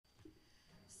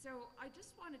So I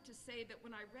just wanted to say that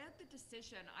when I read the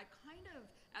decision, I kind of,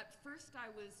 at first I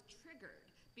was triggered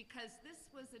because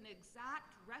this was an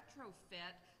exact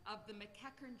retrofit of the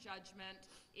McEachern judgment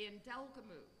in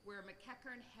Tsilhqot'in, where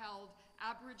McEachern held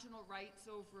Aboriginal rights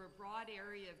over a broad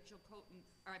area of Tsilhqotin,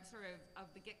 or I'm sorry, of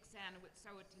the Tsilhqot'in and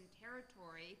Tsilhqot'in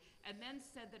territory, and then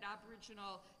said that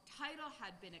Aboriginal title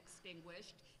had been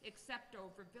extinguished except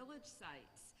over village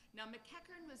sites. Now,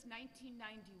 McEachern was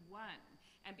 1991,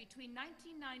 and between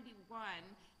 1991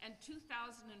 and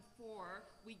 2004,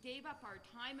 we gave up our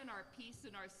time and our peace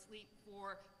and our sleep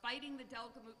for fighting the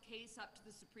Tsilhqot'in case up to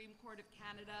the Supreme Court of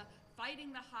Canada,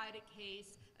 fighting the Haida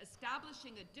case,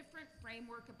 establishing a different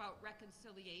framework about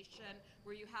reconciliation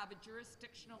where you have a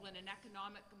jurisdictional and an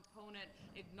economic component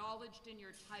acknowledged in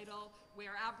your title,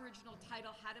 where Aboriginal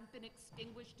title hadn't been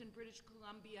extinguished in British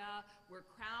Columbia, where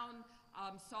Crown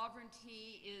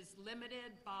sovereignty is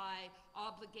limited by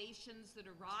obligations that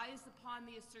arise upon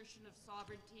the assertion of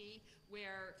sovereignty,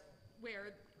 where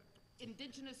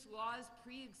Indigenous laws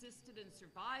pre-existed and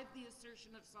survived the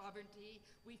assertion of sovereignty.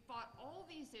 We fought all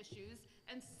these issues,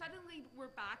 and suddenly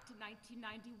we're back to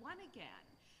 1991 again.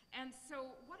 And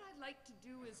so what I'd like to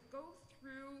do is go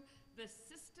through the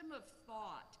system of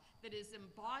thought that is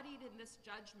embodied in this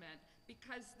judgment,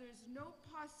 because there's no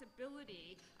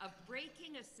possibility of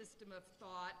breaking a system of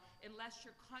thought unless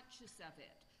you're conscious of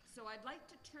it. So I'd like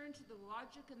to turn to the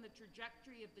logic and the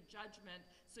trajectory of the judgment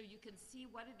so you can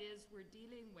see what it is we're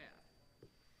dealing with.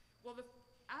 Well,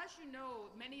 as you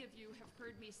know, many of you have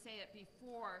heard me say it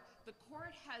before, the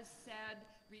court has said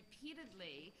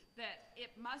repeatedly that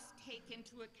it must take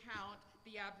into account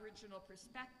the Aboriginal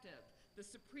perspective. The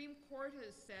Supreme Court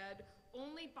has said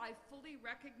only by fully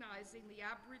recognizing the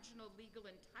Aboriginal legal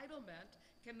entitlement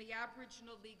can the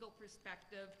Aboriginal legal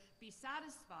perspective be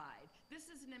satisfied. This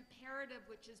is an imperative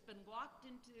which has been locked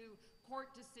into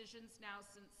court decisions now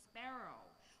since Sparrow.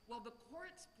 Well, the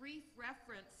court's brief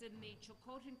reference in the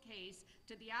Tsilhqot'in case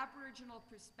to the Aboriginal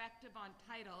perspective on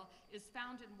title is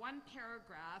found in one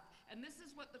paragraph, and this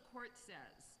is what the court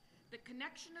says. The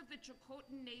connection of the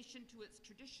Tsilhqot'in nation to its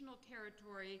traditional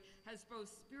territory has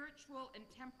both spiritual and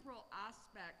temporal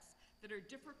aspects that are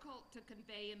difficult to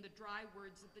convey in the dry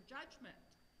words of the judgment.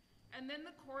 And then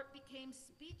the court became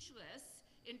speechless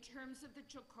in terms of the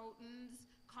Tsilhqot'in's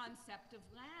concept of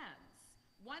lands.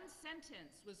 One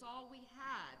sentence was all we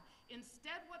had.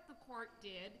 Instead, what the court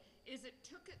did is it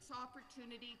took its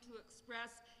opportunity to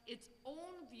express its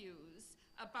own views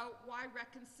about why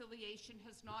reconciliation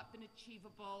has not been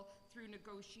achievable through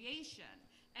negotiation.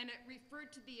 And it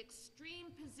referred to the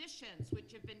extreme positions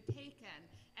which have been taken.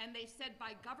 And they said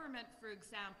by government, for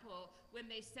example,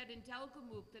 when they said in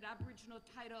Tsilhqot'in that Aboriginal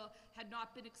title had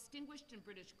not been extinguished in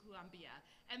British Columbia.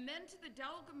 And then to the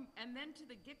Tsilhqot'in and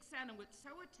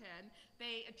Tsilhqot'in,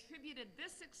 they attributed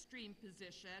this extreme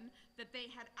position that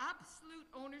they had absolute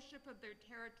ownership of their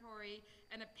territory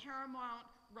and a paramount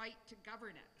right to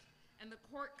govern it. And the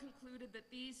court concluded that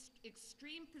these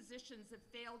extreme positions have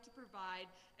failed to provide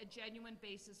a genuine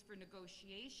basis for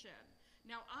negotiation.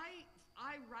 Now, I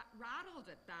rattled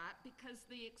at that because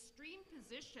the extreme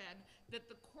position that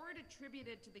the court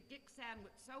attributed to the Tsilhqot'in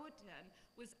with Tsilhqot'in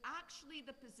was actually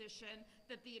the position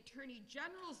that the Attorney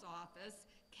General's office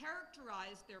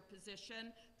characterized their position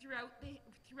throughout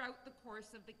the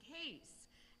course of the case.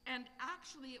 And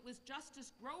actually, it was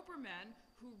Justice Groberman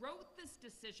who wrote this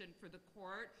decision for the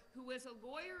court, who was a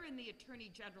lawyer in the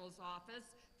Attorney General's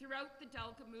office throughout the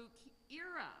Tsilhqot'in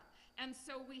era. And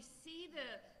so we see the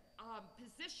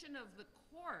position of the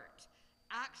court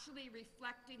actually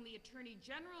reflecting the Attorney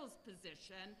General's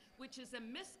position, which is a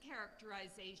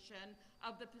mischaracterization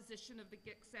of the position of the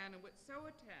Tsilhqot'in and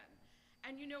Tsilhqot'in.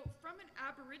 And you know, from an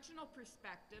Aboriginal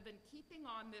perspective, and keeping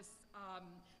on this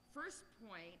first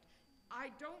point, I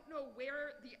don't know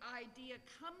where the idea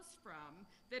comes from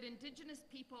that Indigenous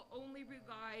people only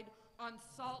relied on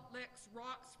salt licks,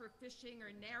 rocks for fishing,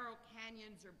 or narrow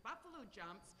canyons or buffalo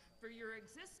jumps for your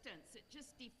existence. It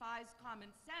just defies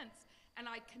common sense. And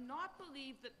I cannot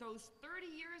believe that those 30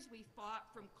 years we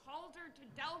fought from Calder to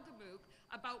Tsilhqot'in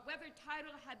about whether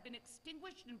title had been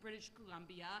extinguished in British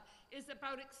Columbia is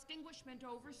about extinguishment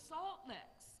over salt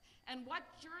licks. And what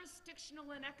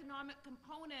jurisdictional and economic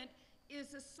component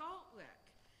is a salt lick?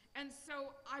 And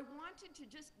so I wanted to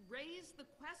just raise the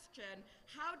question,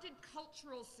 how did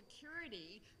cultural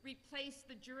security replace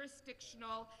the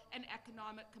jurisdictional and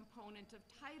economic component of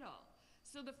title?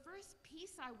 So the first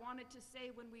piece I wanted to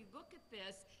say when we look at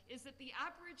this is that the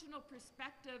Aboriginal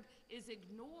perspective is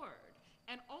ignored.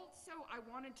 And also I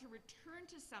wanted to return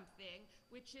to something,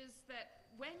 which is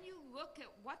that when you look at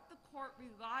what the court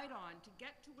relied on to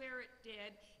get to where it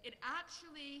did, it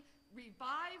actually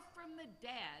revive from the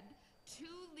dead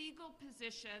two legal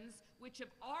positions which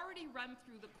have already run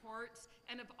through the courts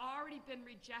and have already been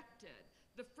rejected.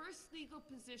 The first legal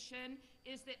position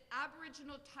is that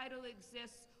Aboriginal title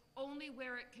exists only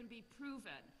where it can be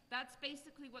proven. That's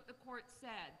basically what the court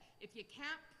said. If you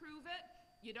can't prove it,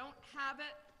 you don't have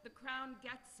it, the Crown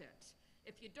gets it.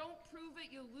 If you don't prove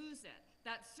it, you lose it.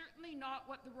 That's certainly not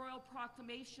what the Royal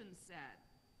Proclamation said.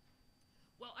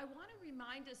 Well, I want to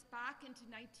remind us back into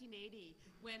 1980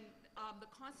 when the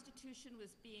Constitution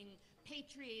was being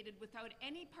patriated without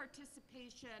any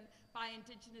participation by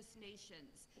Indigenous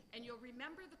nations. And you'll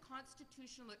remember the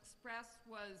Constitutional Express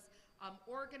was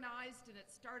organized and it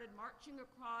started marching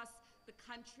across the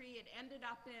country. It ended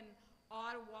up in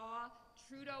Ottawa.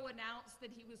 Trudeau announced that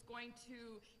he was going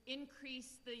to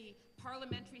increase the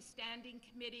Parliamentary Standing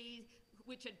Committee,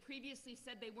 which had previously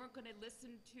said they weren't going to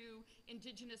listen to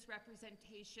Indigenous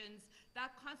representations.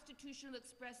 That Constitutional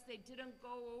Express, they didn't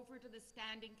go over to the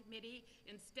Standing Committee.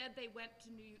 Instead, they went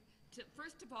to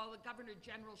first of all, the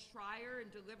Governor-General Schreier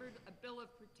and delivered a bill of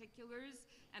particulars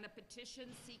and a petition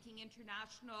seeking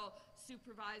international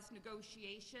supervised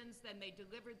negotiations. Then they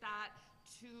delivered that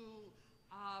to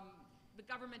the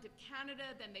Government of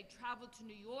Canada. Then they traveled to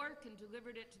New York and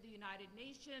delivered it to the United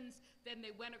Nations. Then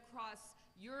they went across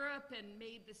Europe and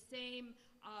made the same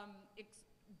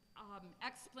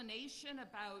explanation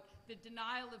about the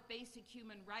denial of basic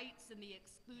human rights and the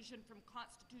exclusion from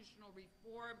constitutional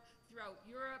reform throughout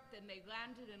Europe. Then they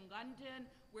landed in London,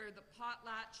 where the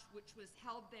potlatch, which was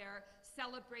held there,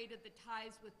 celebrated the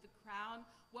ties with the Crown.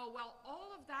 Well, while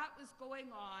all of that was going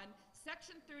on,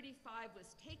 Section 35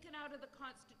 was taken out of the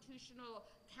Constitutional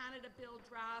Canada Bill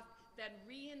draft, then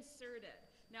reinserted.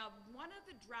 Now, one of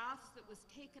the drafts that was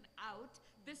taken out,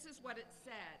 this is what it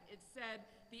said. It said,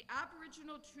 the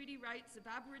Aboriginal treaty rights of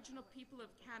Aboriginal people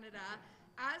of Canada,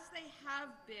 as they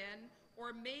have been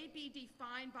or may be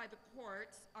defined by the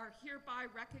courts, are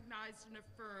hereby recognized and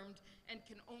affirmed and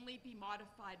can only be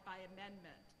modified by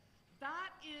amendment.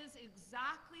 That is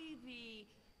exactly the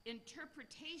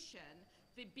interpretation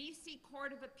the BC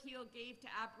Court of Appeal gave to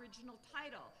Aboriginal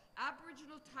title.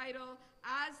 Aboriginal title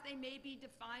as they may be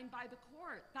defined by the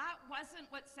court. That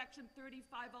wasn't what Section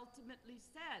 35 ultimately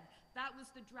said. That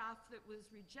was the draft that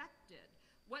was rejected.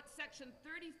 What Section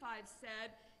 35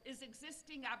 said is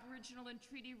existing Aboriginal and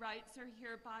treaty rights are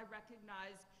hereby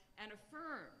recognized and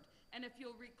affirmed. And if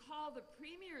you'll recall, the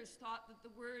premiers thought that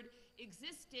the word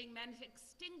existing meant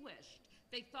extinguished.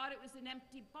 They thought it was an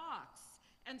empty box.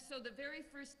 And so the very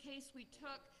first case we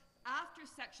took after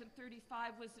Section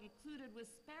 35 was included was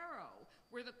Sparrow,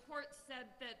 where the court said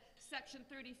that Section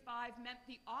 35 meant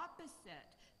the opposite,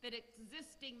 that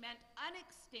existing meant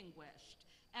unextinguished,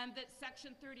 and that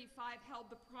Section 35 held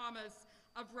the promise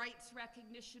of rights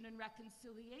recognition and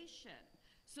reconciliation.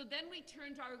 So then we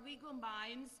turned our legal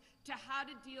minds to how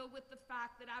to deal with the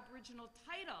fact that Aboriginal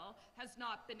title has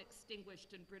not been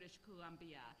extinguished in British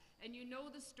Columbia. And you know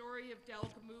the story of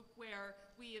Tsilhqotin, where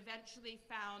we eventually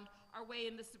found our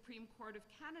way in the Supreme Court of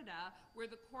Canada, where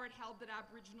the court held that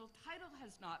Aboriginal title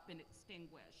has not been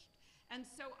extinguished. And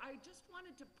so I just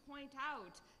wanted to point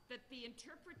out that the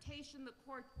interpretation the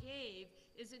court gave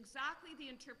is exactly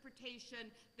the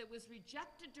interpretation that was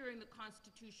rejected during the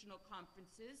constitutional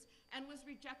conferences and was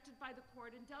rejected by the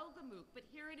court in Tsilhqotin. But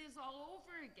here it is all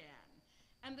over again.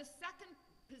 And the second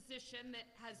position that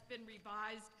has been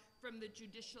revised from the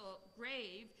judicial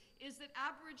grave is that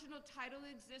Aboriginal title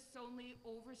exists only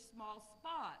over small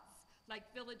spots, like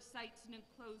village sites and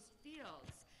enclosed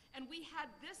fields. And we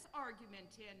had this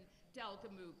argument in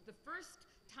Tsilhqotin. The first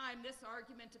time this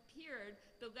argument appeared,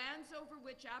 the lands over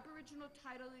which Aboriginal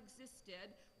title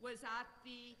existed was at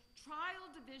the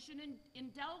trial division in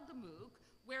Tsilhqotin,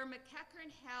 where McEachern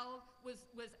Hell was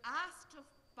asked to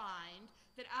find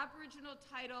that Aboriginal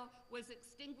title was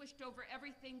extinguished over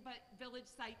everything but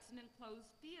village sites and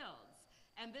enclosed fields.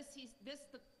 And this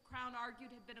the Crown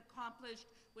argued had been accomplished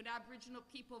when Aboriginal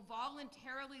people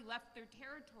voluntarily left their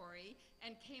territory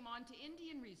and came onto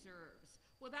Indian reserves.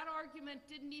 Well, that argument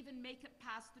didn't even make it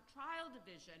past the trial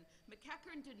division.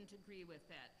 McEachern didn't agree with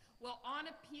it. Well, on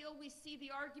appeal, we see the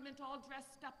argument all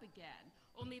dressed up again,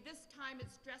 only this time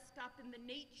it's dressed up in the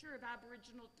nature of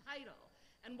Aboriginal title.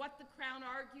 And what the Crown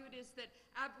argued is that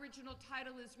Aboriginal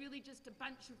title is really just a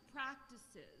bunch of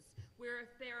practices, where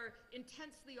if they are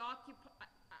intensely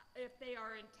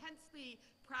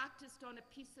practiced on a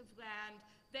piece of land,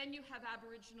 then you have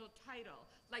Aboriginal title,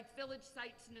 like village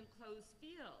sites and enclosed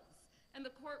fields. And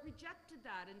the court rejected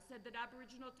that and said that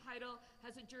Aboriginal title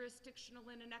has a jurisdictional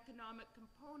and an economic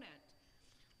component.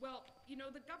 Well, you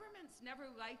know, the governments never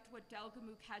liked what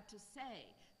Tsilhqotin had to say.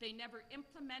 They never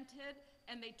implemented,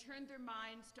 and they turned their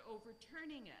minds to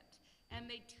overturning it. And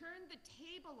they turned the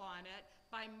table on it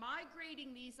by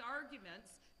migrating these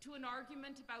arguments to an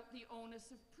argument about the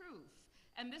onus of proof.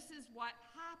 And this is what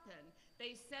happened.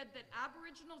 They said that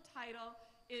Aboriginal title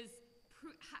is,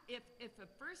 if a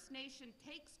First Nation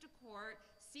takes to court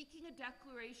seeking a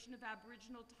declaration of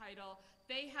Aboriginal title,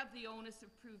 they have the onus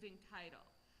of proving title.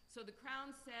 So the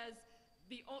Crown says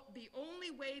the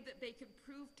only way that they can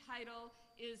prove title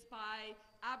is by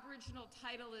Aboriginal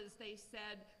title, as they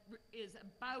said, is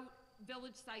about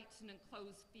village sites and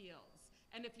enclosed fields.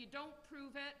 And if you don't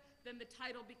prove it, then the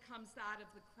title becomes that of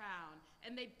the Crown.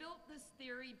 And they built this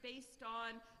theory based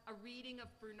on a reading of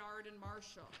Bernard and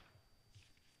Marshall.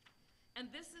 And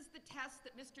this is the test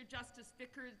that Mr. Justice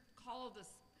Vickers called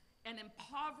an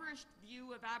impoverished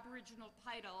view of Aboriginal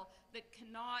title that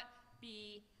cannot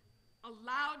be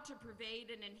allowed to pervade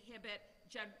and inhibit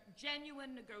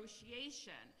genuine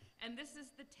negotiation. And this is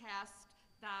the test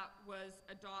that was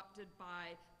adopted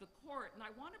by the court. And I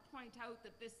want to point out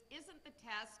that this isn't the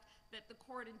test that the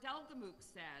court in Delgamuukw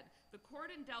said. The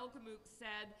court in Delgamuukw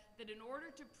said that in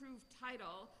order to prove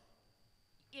title,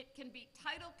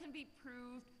 title can be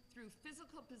proved through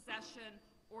physical possession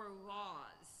or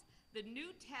laws. The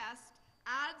new test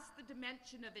adds the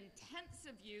dimension of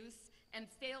intensive use and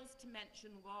fails to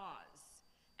mention laws.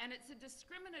 And it's a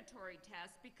discriminatory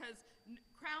test because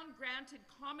Crown-granted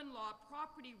common law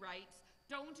property rights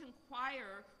don't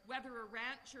inquire whether a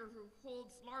rancher who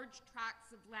holds large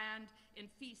tracts of land in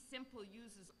fee simple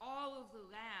uses all of the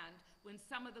land when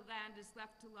some of the land is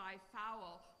left to lie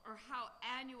fallow, or how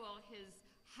annual his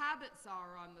habits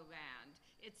are on the land.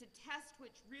 It's a test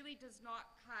which really does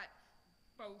not cut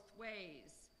both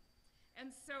ways.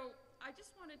 And so I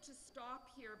just wanted to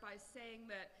stop here by saying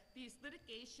that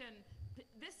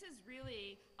this is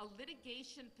really a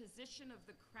litigation position of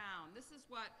the Crown. This is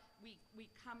what we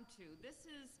come to.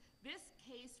 This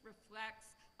case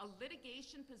reflects a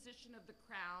litigation position of the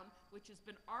Crown, which has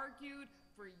been argued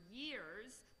for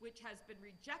years, which has been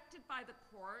rejected by the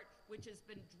court, which has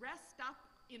been dressed up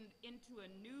into a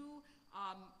new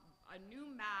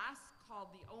mask called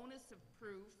the onus of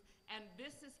proof. And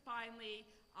this is finally,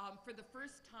 for the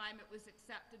first time, it was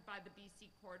accepted by the BC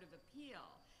Court of Appeal.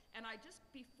 And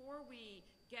before we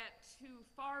get too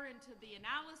far into the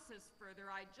analysis further,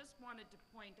 I just wanted to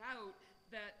point out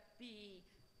that the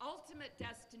ultimate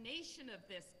destination of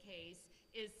this case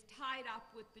is tied up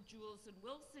with the Jules and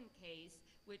Wilson case,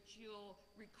 which you'll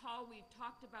recall we've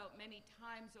talked about many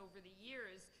times over the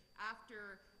years.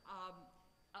 After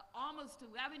almost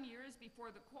 11 years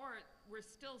before the court, we're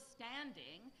still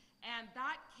standing, and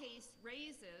that case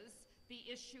raises the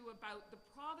issue about the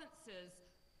province's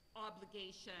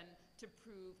obligation to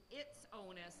prove its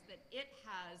onus, that it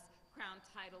has Crown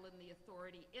title and the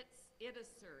authority it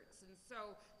asserts. And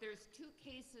so there's two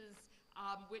cases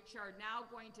which are now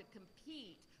going to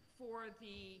compete for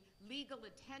the legal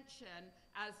attention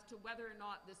as to whether or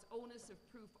not this onus of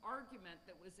proof argument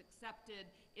that was accepted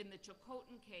in the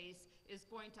Tsilhqotin case is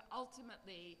going to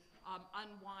ultimately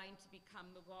unwind to become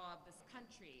the law of this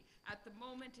country. At the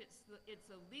moment, it's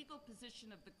a legal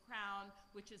position of the Crown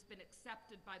which has been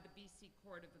accepted by the BC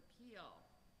Court of Appeal.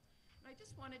 And I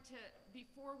just wanted to,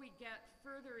 before we get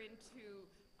further into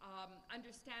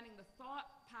understanding the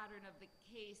thought pattern of the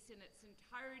case in its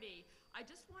entirety, I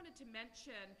just wanted to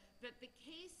mention that the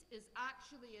case is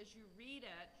actually, as you read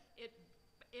it,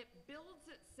 it builds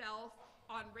itself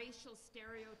on racial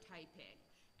stereotyping.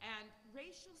 And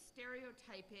racial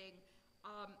stereotyping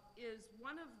is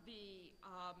one of the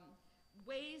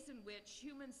ways in which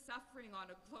human suffering on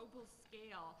a global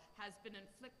scale has been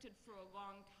inflicted for a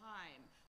long time.